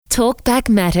Talkback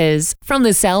Matters from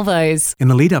the Salvos. In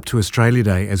the lead up to Australia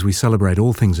Day, as we celebrate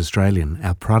all things Australian,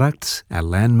 our products, our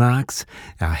landmarks,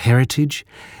 our heritage,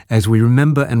 as we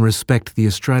remember and respect the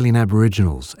Australian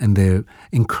Aboriginals and their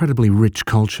incredibly rich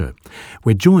culture,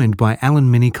 we're joined by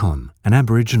Alan Minicon, an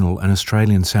Aboriginal and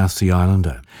Australian South Sea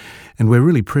Islander. And we're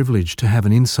really privileged to have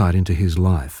an insight into his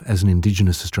life as an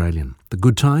Indigenous Australian. The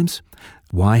good times,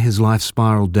 why his life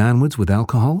spiralled downwards with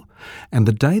alcohol, and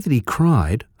the day that he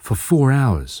cried for 4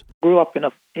 hours. Grew up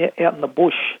out in the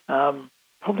bush,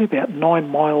 probably about 9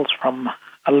 miles from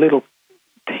a little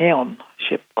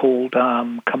township called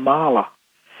Kamala.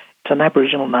 It's an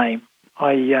Aboriginal name.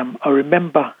 I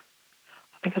remember, I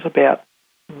think it was about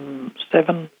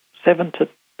 7 to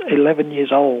 11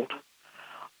 years old.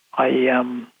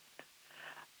 I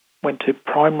went to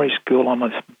primary school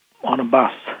on a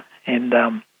bus,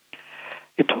 and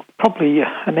it took probably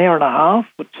an hour and a half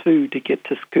or two to get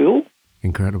to school.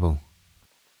 Incredible.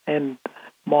 And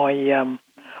my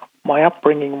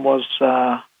upbringing was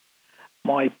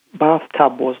my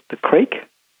bathtub was the creek.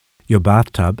 Your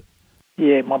bathtub?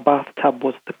 Yeah, my bathtub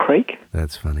was the creek.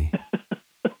 That's funny.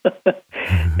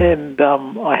 And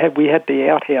we had the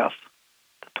outhouse,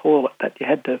 the toilet that you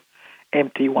had to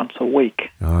empty once a week.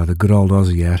 Oh, the good old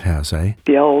Aussie outhouse, eh?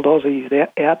 The old Aussie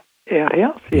outhouse,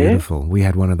 yeah. Beautiful. We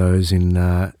had one of those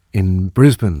in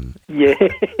Brisbane. Yeah,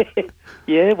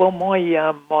 yeah. Well,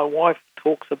 my wife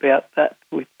talks about that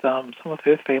with some of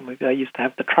her family. They used to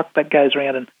have the truck that goes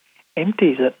around and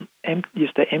empties it.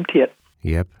 Used to empty it.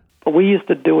 Yep. But we used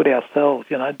to do it ourselves.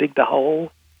 dig the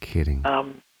hole. Kidding.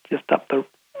 Just up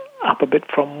a bit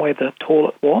from where the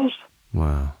toilet was.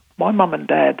 Wow. My mum and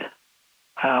dad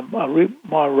are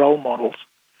my role models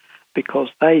because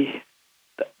they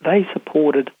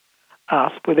supported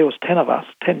us. Well, there was 10 of us,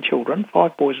 10 children,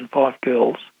 5 boys and 5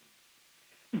 girls.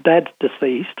 Dad's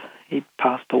deceased. He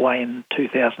passed away in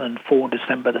 2004,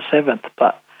 December the 7th.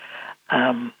 But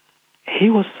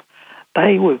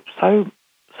they were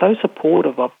so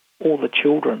supportive of all the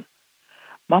children.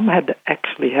 Mum had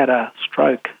actually had a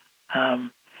stroke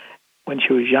when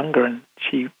she was younger, and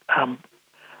she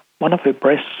one of her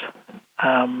breasts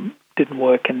didn't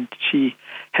work, and she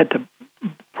had to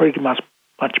pretty much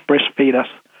breastfeed us,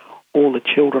 all the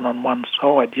children on one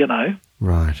side,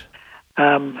 Right.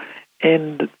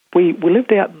 And we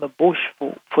lived out in the bush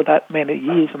for that many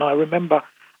years, and I remember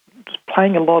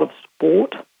playing a lot of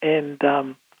sport, and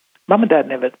Mum and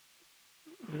Dad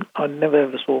I never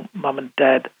ever saw Mum and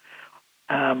Dad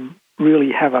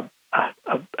really have a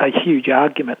huge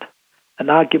argument, an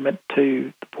argument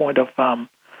to the point of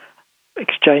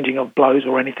exchanging of blows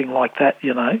or anything like that,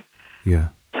 Yeah.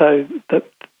 So the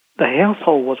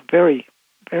household was very,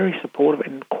 very supportive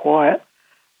and quiet.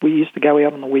 We used to go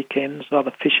out on the weekends,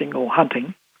 either fishing or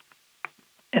hunting,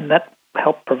 and that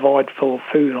helped provide for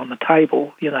food on the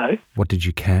table, What did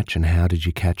you catch and how did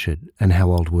you catch it? And how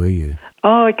old were you?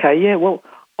 Oh, okay, yeah. Well,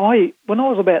 when I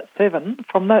was about 7,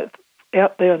 from that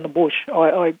out there in the bush,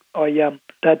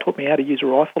 Dad taught me how to use a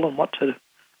rifle and what to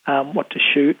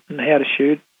shoot and how to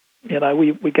shoot.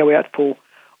 We go out for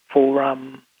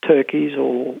turkeys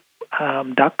or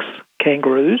ducks,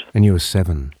 kangaroos. And you were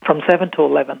 7? From 7 to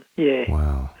 11, yeah.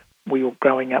 Wow. We were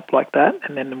growing up like that,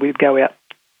 and then we'd go out.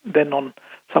 Then on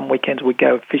some weekends we'd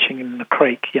go fishing in the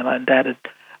creek, and Dad would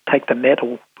take the net,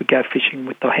 or we'd go fishing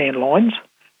with the hand lines,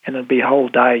 and it'd be a whole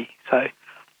day. So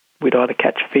we'd either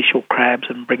catch fish or crabs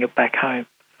and bring it back home.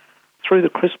 Through the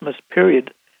Christmas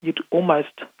period, you'd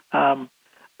almost know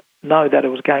that there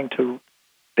was going to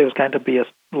be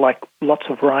lots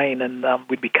of rain, and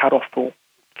we'd be cut off for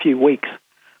a few weeks.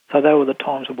 So they were the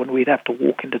times when we'd have to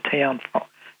walk into town,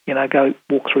 go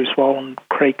walk through swollen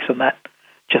creeks and that,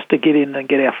 just to get in and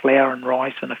get our flour and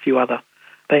rice and a few other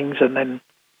things. And then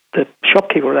the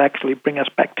shopkeeper would actually bring us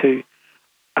back to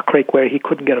a creek where he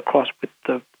couldn't get across with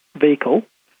the vehicle,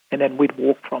 and then we'd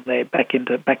walk from there back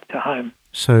to home.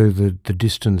 So the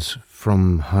distance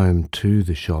from home to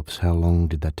the shops, how long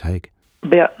did that take?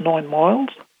 About 9 miles,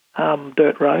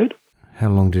 dirt road. How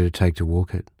long did it take to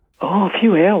walk it? Oh, a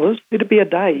few hours. It'd be a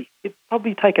day. It'd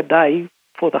probably take a day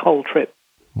for the whole trip.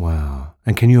 Wow.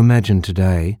 And can you imagine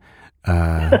today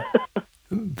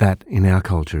that in our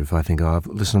culture, if I think,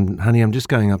 listen, honey, I'm just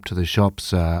going up to the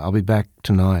shops. I'll be back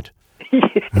tonight.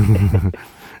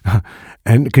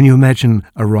 And can you imagine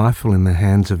a rifle in the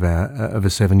hands of a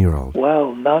 7-year-old?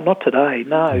 Well, no, not today,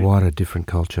 no. What a different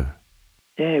culture.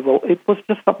 Yeah, well, it was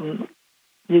just something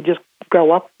you just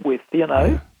grow up with,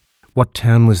 Yeah. What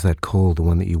town was that called, the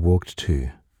one that you walked to?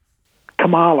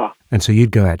 Kamala. And so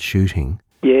you'd go out shooting?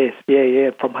 Yes, yeah,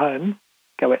 from home,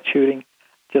 go out shooting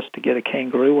just to get a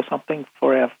kangaroo or something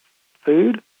for our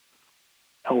food,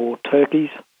 or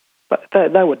turkeys, But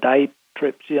they were day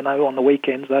trips, on the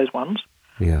weekends, those ones.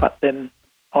 Yeah. But then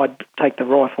I'd take the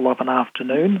rifle of an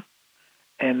afternoon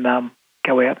and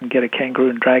go out and get a kangaroo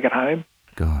and drag it home.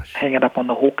 Gosh. Hang it up on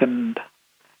the hook and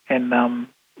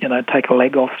take a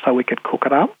leg off so we could cook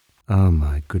it up. Oh,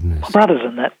 my goodness. My brothers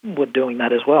and that were doing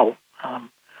that as well.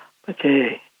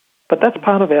 But that's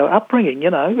part of our upbringing,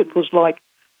 It was like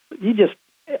you just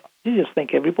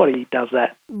think everybody does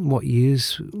that. What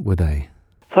years were they?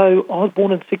 So I was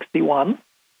born in 61,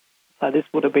 so this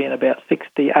would have been about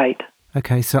 68.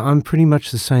 Okay, so I'm pretty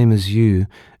much the same as you,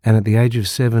 and at the age of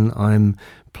 7, I'm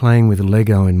playing with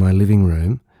Lego in my living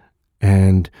room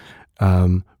and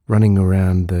running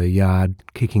around the yard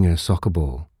kicking a soccer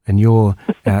ball. And you're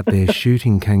out there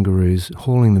shooting kangaroos,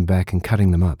 hauling them back and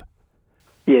cutting them up.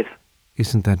 Yes.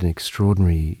 Isn't that an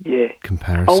extraordinary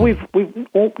comparison? Oh, we've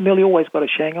nearly always got a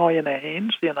Shanghai in our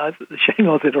hands. The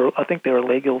Shanghais I think they're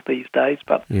illegal these days,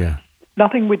 but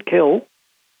nothing we'd kill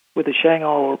with a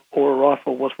Shanghai or a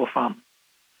rifle was for fun.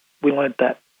 We learnt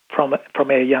that from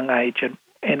our young age,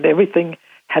 and everything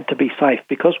had to be safe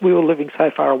because we were living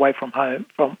so far away from home,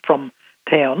 from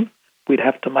town. We'd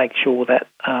have to make sure that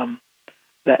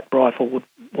that rifle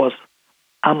was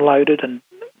unloaded, and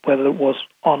whether it was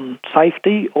on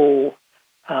safety or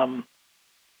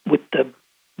with the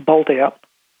bolt out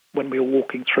when we were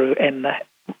walking through, and the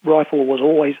rifle was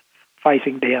always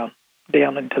facing down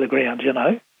into the ground,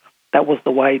 That was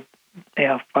the way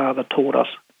our father taught us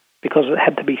because it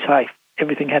had to be safe.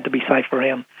 Everything had to be safe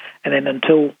around. And then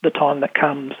until the time that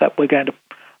comes that we're going to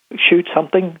shoot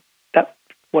something, that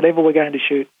whatever we're going to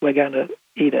shoot, we're going to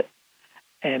eat it.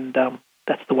 And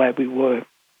that's the way we were.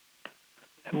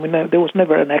 And there was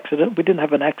never an accident. We didn't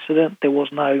have an accident. There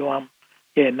was no,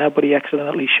 nobody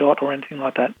accidentally shot or anything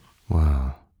like that.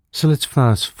 Wow. So let's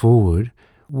fast forward.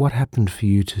 What happened for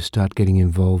you to start getting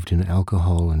involved in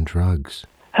alcohol and drugs?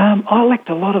 I lacked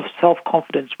a lot of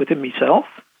self-confidence within myself.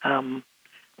 And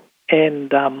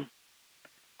I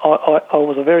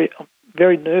was a very,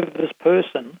 very nervous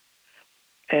person.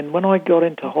 And when I got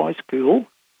into high school,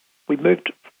 we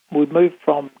moved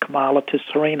from Kamala to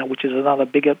Serena, which is another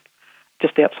bigger,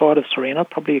 just outside of Serena,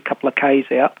 probably a couple of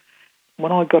Ks out.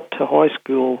 When I got to high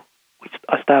school,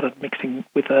 I started mixing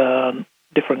with a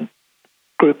different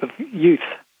group of youth.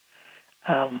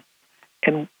 And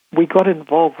we got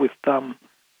involved with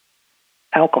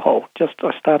alcohol.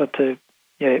 I started to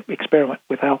experiment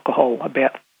with alcohol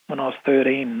about when I was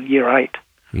 13, year 8.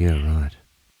 Yeah, right.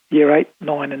 Year 8,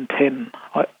 9 and 10.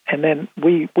 And then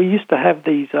we used to have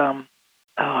these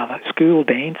school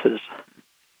dances,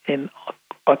 and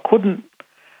I couldn't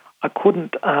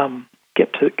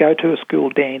get to go to a school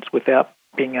dance without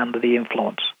being under the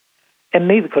influence. And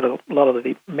neither could a lot of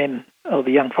the men or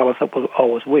the young fellas that I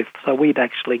was with. So we'd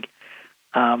actually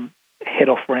head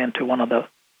off around to one of the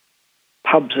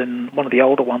pubs, and one of the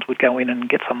older ones would go in and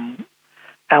get some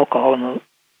alcohol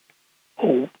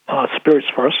or spirits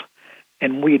for us,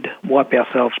 and we'd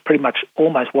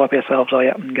almost wipe ourselves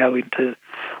out and go into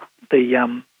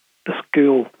the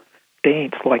school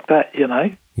dance like that,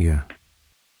 Yeah.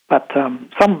 But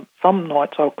some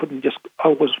nights I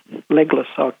was legless,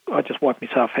 so I just wiped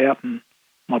myself out, and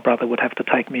my brother would have to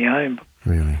take me home.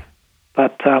 Really?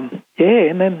 But and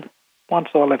then once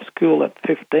I left school at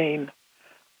 15,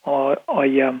 I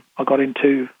got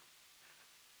into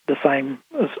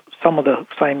some of the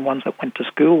same ones that went to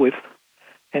school with,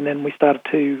 and then we started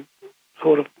to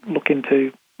sort of look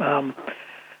into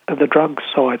the drug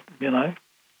side, and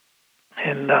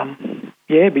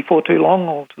before too long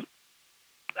I was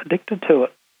addicted to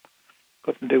it.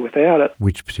 Couldn't do without it.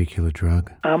 Which particular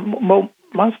drug? Well,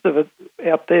 most of it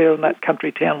out there in that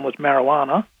country town was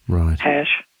marijuana, right,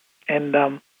 hash, and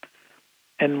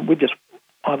we just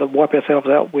either wipe ourselves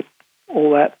out with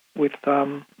all that, with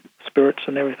spirits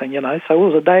and everything, So it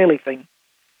was a daily thing.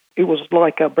 It was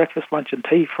like a breakfast, lunch, and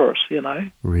tea for us,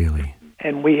 Really?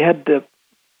 And we had the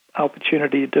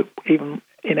opportunity to, even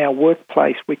in our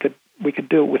workplace, we could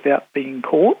do it without being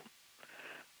caught.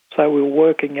 So we were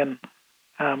working, and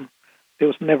there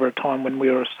was never a time when we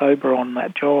were sober on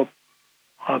that job,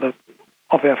 either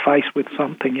off our face with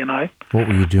something, What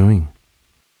were you doing?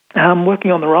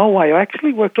 Working on the railway. I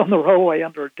actually worked on the railway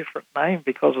under a different name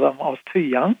because I was too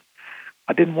young.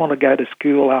 I didn't want to go to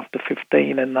school after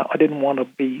 15, and I didn't want to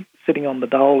be sitting on the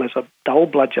dole as a dole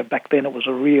bludger. Back then it was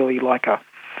really like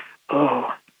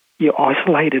you're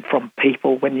isolated from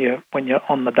people when you're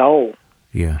on the dole.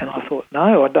 Yeah. And I thought,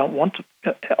 no, I don't want to.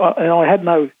 And I had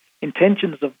no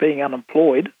intentions of being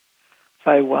unemployed.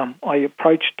 So I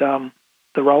approached the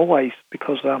railways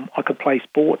because I could play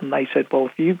sport, and they said, well,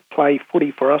 if you play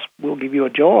footy for us, we'll give you a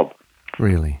job.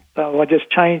 Really? So I just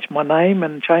changed my name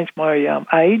and changed my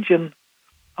age, and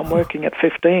I'm working at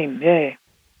 15, yeah.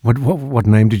 What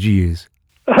name did you use?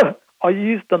 I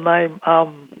used the name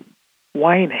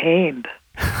Wayne Hand.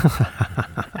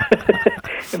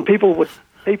 And people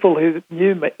who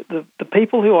knew me, the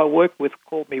people who I worked with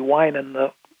called me Wayne, and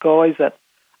the guys that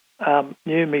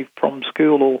knew me from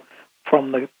school or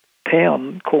from the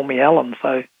town called me Alan.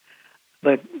 So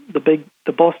the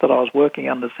boss that I was working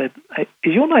under said, "Hey,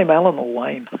 is your name Alan or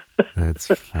Wayne?" That's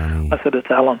funny. I said, "It's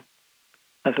Alan."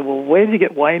 I said, "Well, where did you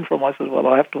get Wayne from?" I said, "Well,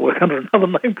 I have to work under another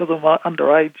name because I'm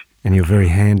underage." And you're very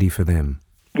handy for them.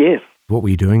 Yes. What were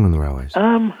you doing on the railways?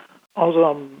 I was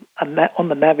on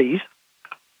the navies,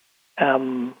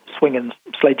 swinging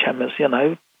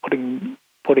sledgehammers, putting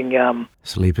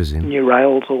Sleepers in. new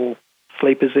rails or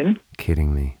sleepers in.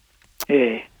 Kidding me.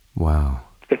 Yeah. Wow.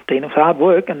 15. It was hard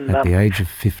work, and At the age of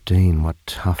 15, what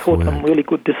tough taught work. some really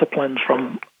good disciplines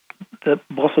from the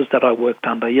bosses that I worked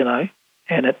under,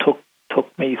 and it took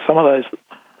me some of those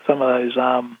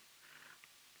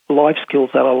life skills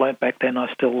that I learnt back then. I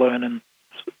still learn and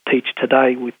teach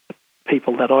today with the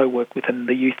people that I work with and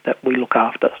the youth that we look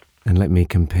after. And let me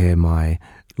compare my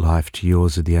life to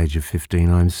yours at the age of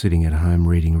 15. I'm sitting at home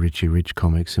reading Richie Rich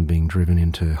comics and being driven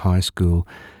into high school,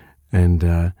 and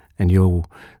you're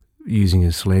using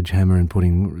a sledgehammer and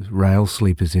putting rail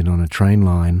sleepers in on a train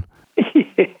line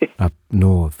up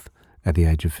north at the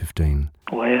age of 15.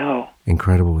 Wow.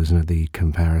 Incredible, isn't it, the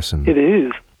comparison? It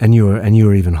is. And you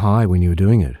were even high when you were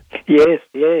doing it. Yes,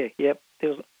 yeah, yep.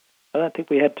 I don't think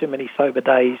we had too many sober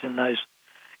days in those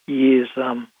years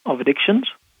of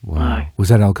addictions. Wow. No. Was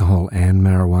that alcohol and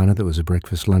marijuana that was a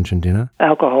breakfast, lunch and dinner?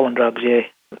 Alcohol and drugs, yeah,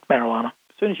 marijuana.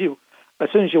 As soon as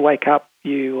you wake up,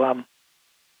 we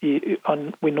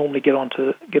normally get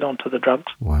onto the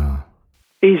drugs. Wow.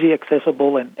 Easy,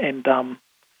 accessible, and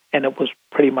it was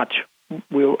pretty much,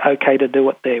 we were okay to do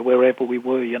it there wherever we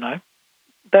were.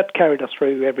 That carried us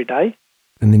through every day.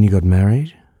 And then you got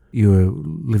married? You were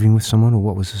living with someone, or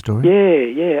what was the story?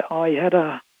 Yeah. I had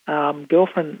a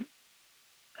girlfriend,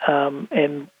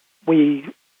 and we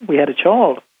had a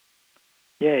child.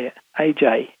 Yeah,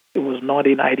 AJ. It was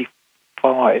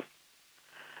 1985.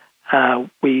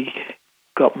 We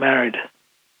got married,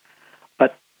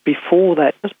 but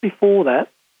just before that,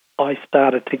 I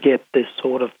started to get this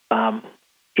sort of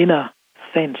inner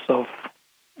sense of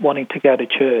wanting to go to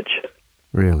church.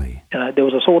 Really? There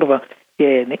was a sort of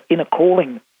an inner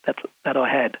calling that I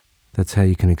had. That's how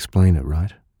you can explain it,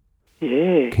 right?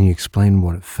 Yeah. Can you explain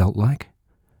what it felt like?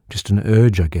 Just an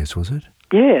urge, I guess, was it?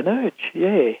 Yeah, an urge,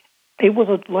 yeah. It was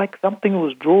like something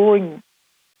was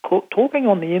talking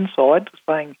on the inside,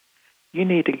 saying, you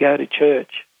need to go to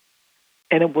church.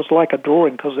 And it was like a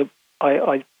drawing, because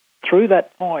I through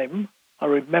that time, I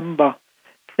remember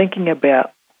thinking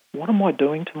about, what am I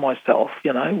doing to myself?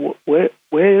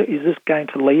 Where is this going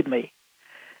to lead me?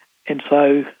 And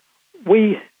so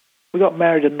we got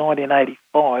married in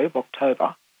 1985,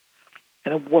 October,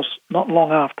 and it was not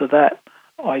long after that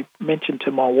I mentioned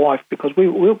to my wife, because we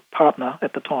were partner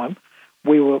at the time,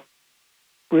 we were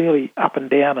really up and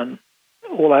down and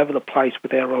all over the place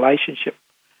with our relationship.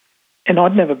 And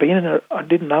I'd never been in I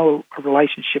didn't know a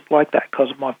relationship like that,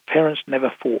 because my parents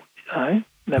never fought,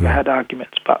 never had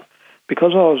arguments. But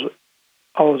because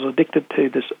I was addicted to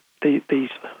these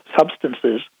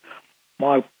substances,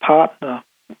 my partner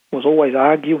was always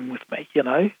arguing with me, and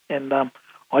I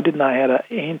didn't know how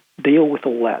to deal with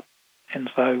all that. And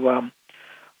so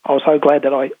I was so glad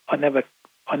that I never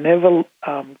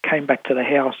came back to the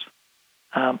house.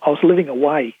 I was living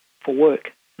away for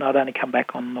work, and I'd only come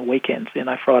back on the weekends,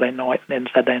 Friday night, and then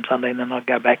Saturday and Sunday, and then I'd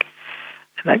go back.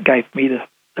 And that gave me the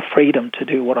freedom to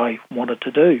do what I wanted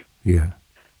to do. Yeah.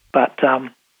 But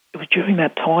it was during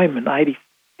that time in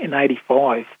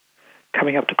 85,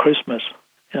 coming up to Christmas,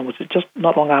 and it was just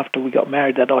not long after we got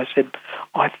married that I said,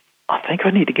 I think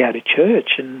I need to go to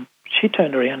church. And she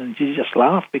turned around and she just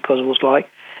laughed, because it was like,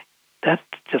 that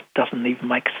just doesn't even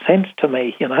make sense to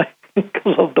me,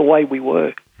 because of the way we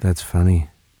were. That's funny.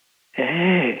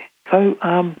 Yeah. So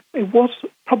it was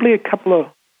probably a couple of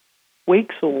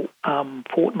weeks or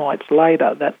fortnights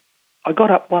later that I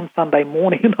got up one Sunday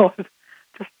morning, and I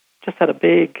just had a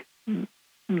big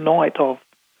night of,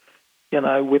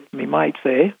 with my mates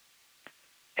there.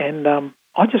 And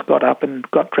I just got up and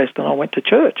got dressed, and I went to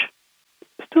church.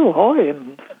 Still high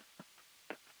and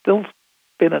still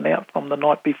spinning out from the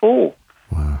night before.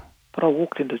 Wow. But I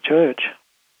walked into church,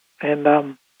 and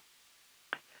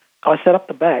I sat up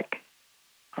the back.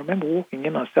 I remember walking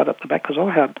in, I sat up the back, because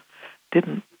I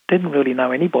didn't really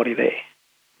know anybody there.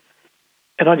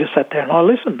 And I just sat there and I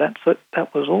listened. That's it.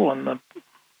 That was all. And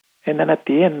then at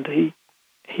the end, he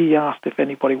he asked if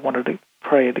anybody wanted a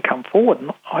prayer to come forward.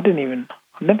 And I've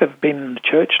never been in a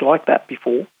church like that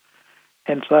before.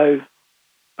 And so,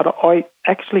 but I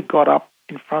actually got up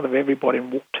in front of everybody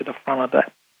and walked to the front of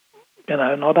that, and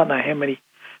I don't know how many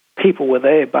people were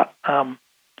there, but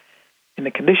in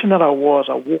the condition that I walked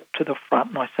to the front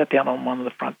and I sat down on one of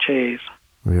the front chairs.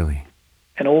 Really?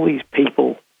 And all these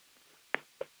people,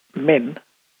 men,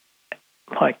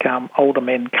 like older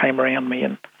men, came around me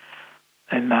and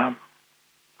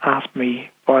asked me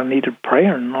if I needed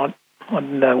prayer, and I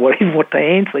didn't know what to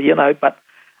answer, but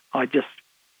I just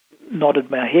nodded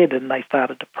my head and they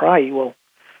started to pray. Well,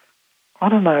 I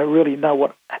don't really know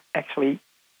what actually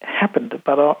happened,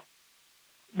 but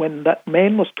when that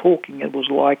man was talking, it was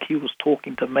like he was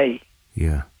talking to me.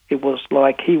 Yeah. It was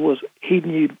like he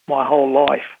knew my whole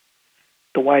life,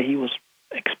 the way he was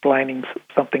explaining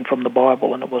something from the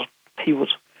Bible, and he was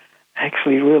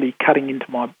actually really cutting into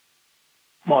my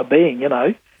being,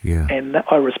 Yeah. And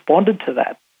I responded to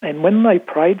that. And when they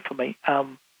prayed for me, I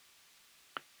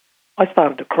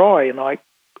started to cry, and I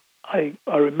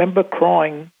remember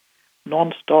crying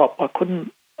non-stop. I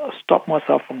couldn't stop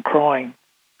myself from crying,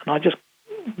 and I just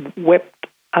wept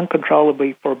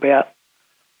uncontrollably for about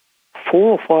 4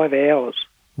 or 5 hours.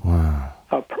 Wow.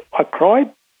 I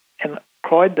cried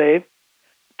there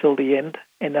till the end,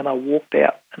 and then I walked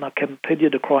out, and I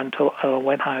continued to cry until I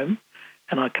went home,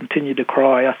 and I continued to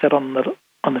cry. I sat on the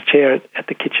chair at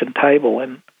the kitchen table,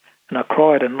 and I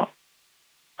cried, and I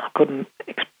couldn't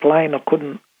explain. I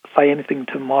couldn't say anything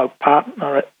to my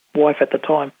wife at the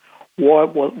time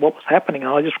what was happening,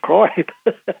 and I just cried.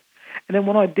 And then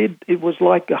when I did, it was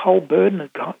like a whole burden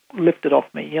had got lifted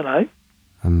off me,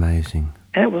 Amazing.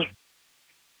 And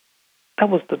that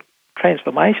was the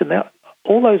transformation. Now,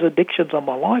 all those addictions on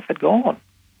my life had gone.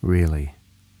 Really?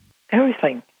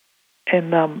 Everything.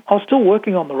 And I was still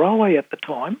working on the railway at the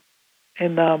time,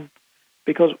 and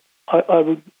because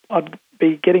I'd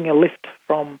be getting a lift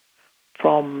from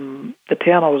the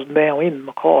town I was now in,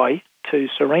 Mackay, to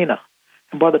Serena.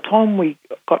 And by the time we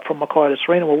got from Mackay to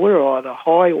Serena, we were either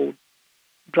high or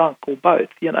drunk or both,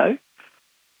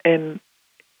 And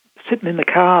sitting in the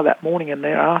car that morning, and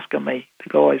they're asking me, the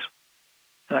guys,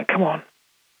 come on,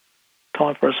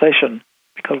 time for a session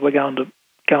because we're going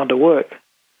to work.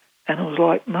 And I was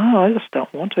like, no, I just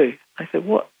don't want to. They said,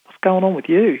 what's going on with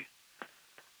you?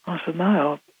 I said,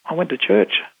 no, I went to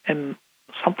church and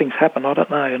something's happened. I don't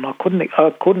know, and I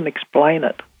couldn't explain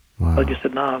it. Wow. I just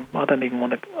said, no, I don't even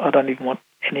want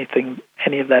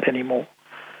any of that anymore.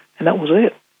 And that was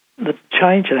it. The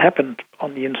change had happened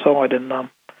on the inside, and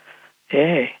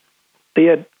the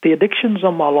addictions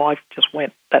on my life just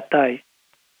went that day,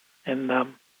 and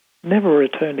never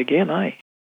returned again.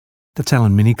 That's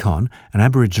Alan Minicon, an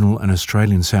Aboriginal and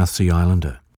Australian South Sea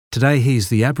Islander. Today he's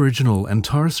the Aboriginal and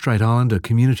Torres Strait Islander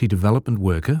Community Development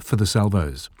Worker for the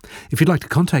Salvos. If you'd like to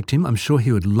contact him, I'm sure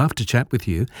he would love to chat with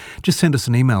you. Just send us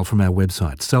an email from our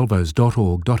website,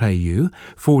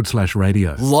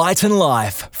 salvos.org.au/radio. Light and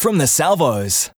Life from the Salvos.